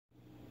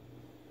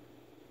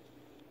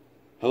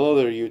Hello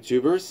there,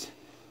 YouTubers.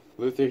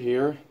 Luther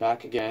here,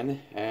 back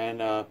again,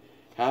 and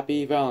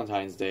happy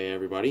Valentine's Day,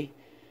 everybody.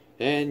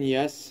 And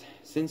yes,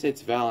 since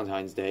it's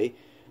Valentine's Day,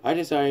 I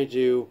decided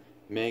to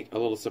make a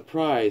little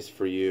surprise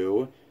for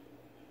you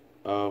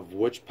of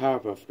which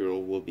Powerpuff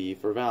Girl will be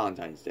for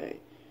Valentine's Day.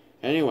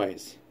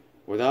 Anyways,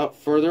 without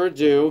further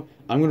ado,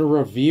 I'm going to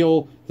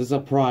reveal the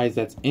surprise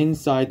that's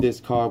inside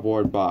this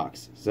cardboard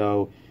box.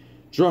 So,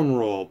 drum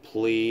roll,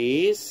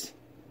 please.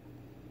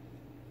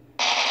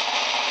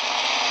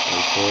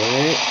 Wait for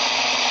it.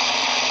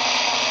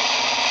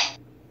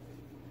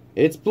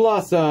 It's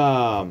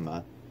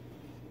Blossom!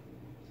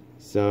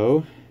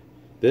 So,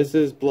 this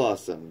is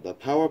Blossom, the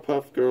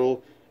Powerpuff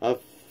Girl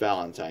of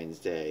Valentine's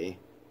Day.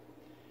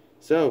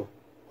 So,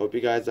 hope you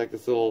guys like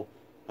this little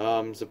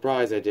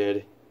surprise I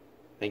did.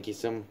 Thank you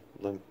so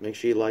much. Make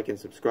sure you like and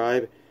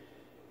subscribe,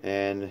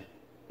 and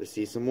to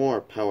see some more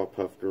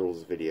Powerpuff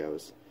Girls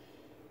videos.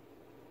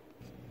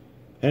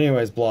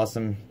 Anyways,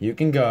 Blossom, you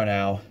can go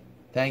now.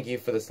 Thank you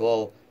for this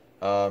little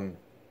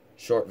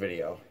short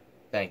video.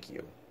 Thank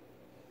you.